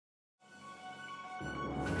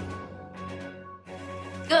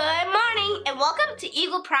welcome to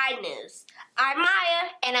Eagle Pride News. I'm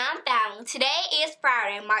Maya. And I'm Fallon. Today is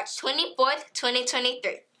Friday, March 24th,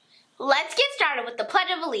 2023. Let's get started with the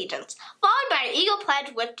Pledge of Allegiance, followed by an Eagle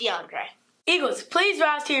Pledge with DeAndre. Eagles, please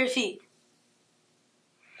rise to your feet.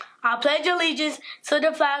 I pledge allegiance to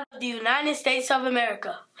the flag of the United States of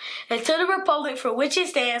America and to the republic for which it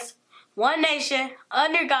stands, one nation,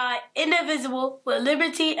 under God, indivisible, with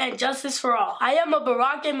liberty and justice for all. I am a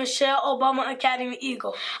Barack and Michelle Obama Academy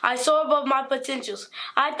Eagle. I soar above my potentials.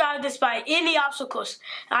 I thrive despite any obstacles.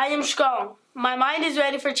 I am strong. My mind is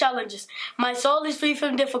ready for challenges. My soul is free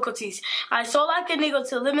from difficulties. I soar like an eagle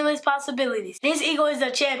to limitless possibilities. This eagle is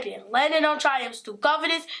a champion, landing on triumphs through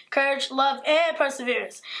confidence, courage, love, and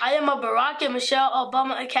perseverance. I am a Barack and Michelle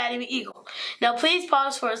Obama Academy Eagle. Now please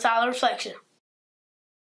pause for a silent reflection.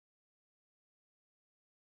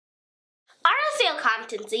 Our RSL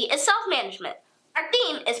competency is self-management. Our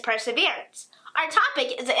theme is perseverance. Our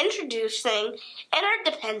topic is introducing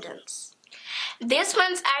interdependence. This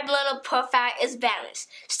month's Adrenal profile is balance.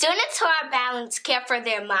 Students who are balanced care for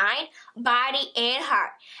their mind, body, and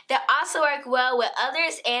heart. They also work well with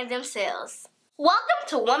others and themselves. Welcome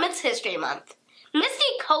to Women's History Month. Misty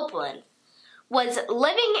Copeland was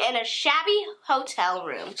living in a shabby hotel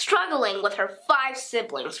room, struggling with her 5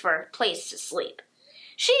 siblings for a place to sleep.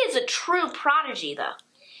 She is a true prodigy, though.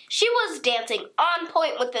 She was dancing on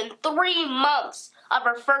point within 3 months of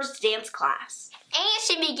her first dance class. And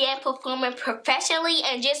she began performing professionally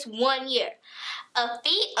in just 1 year, a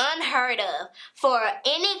feat unheard of for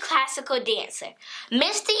any classical dancer.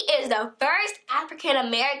 Misty is the first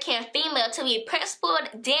African-American female to be principal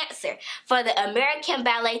dancer for the American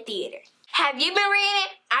Ballet Theater. Have you been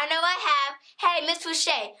reading? I know I have. Hey, Miss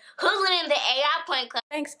Fouché, who's leading the AR Point Club?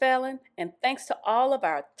 Thanks, Fallon, and thanks to all of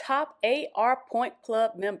our top AR Point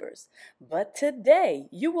Club members. But today,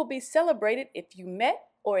 you will be celebrated if you met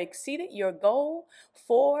or exceeded your goal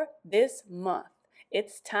for this month.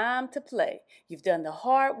 It's time to play. You've done the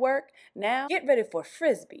hard work. Now, get ready for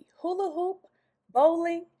frisbee, hula hoop,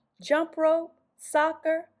 bowling, jump rope,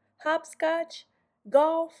 soccer, hopscotch,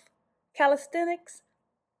 golf, calisthenics,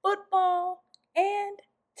 football, and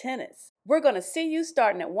tennis. We're going to see you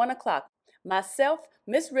starting at 1 o'clock. Myself,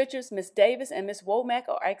 Miss Richards, Miss Davis, and Miss Womack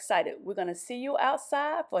are excited. We're going to see you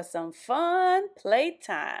outside for some fun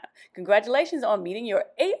playtime. Congratulations on meeting your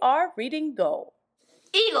AR reading goal.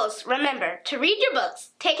 Eagles, remember to read your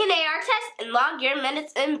books, take an AR test, and log your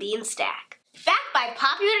minutes in Beanstack. Backed by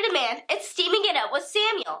popular demand, it's Steaming It Up with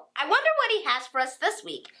Samuel. I wonder what he has for us this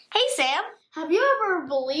week. Hey, Sam. Have you ever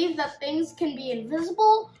believed that things can be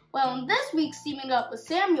invisible? Well, in this week's Steaming Up with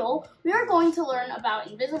Samuel, we are going to learn about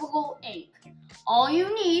invisible ink. All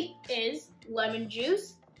you need is lemon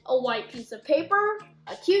juice, a white piece of paper,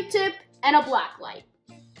 a Q-tip, and a black light.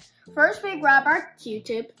 First, we grab our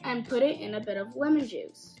Q-tip and put it in a bit of lemon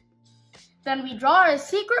juice. Then we draw a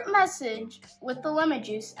secret message with the lemon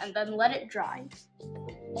juice and then let it dry.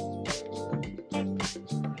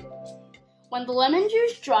 When the lemon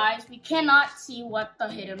juice dries, we cannot see what the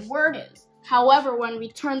hidden word is. However, when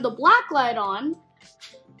we turn the black light on,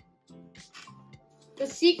 the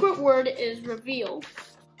secret word is revealed.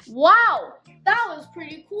 Wow, that was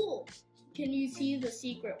pretty cool. Can you see the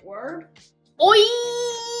secret word? Oi!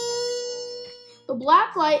 The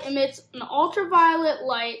black light emits an ultraviolet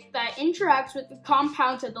light that interacts with the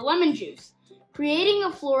compounds of the lemon juice, creating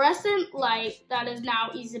a fluorescent light that is now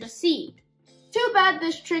easy to see. Too bad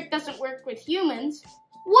this trick doesn't work with humans.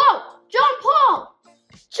 Whoa, John Paul!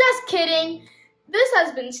 Just kidding. This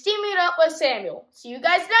has been Steaming It Up with Samuel. See you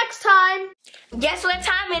guys next time. Guess what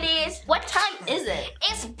time it is? What time is it?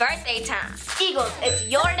 It's birthday time. Eagles, it's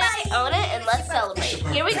your day, own it, and let's celebrate.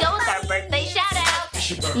 Here we go with our birthday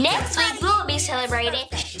shout-out. Next week, we will be celebrating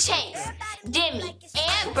Chase, Demi,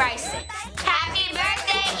 and Bryson. Happy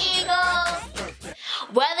birthday, Eagles!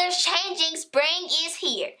 Weather's changing, spring is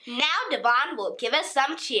here. Now Devon will give us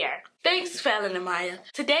some cheer. Thanks, Fallon and Maya.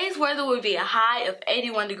 Today's weather will be a high of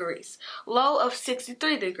 81 degrees, low of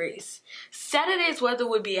 63 degrees. Saturday's weather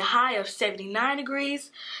will be a high of 79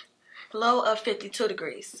 degrees, low of 52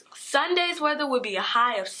 degrees. Sunday's weather will be a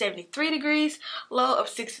high of 73 degrees, low of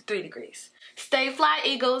 63 degrees. Stay fly,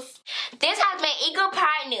 Eagles. This has been Eagle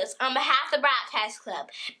Pride News on behalf of the Broadcast Club.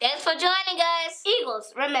 Thanks for joining us.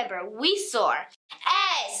 Eagles, remember, we soar.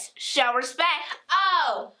 S. Show respect.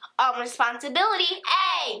 O. Own responsibility.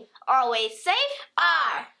 A. Always safe.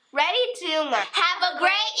 R. Ready to learn. Have a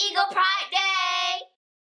great Eagle Pride Day.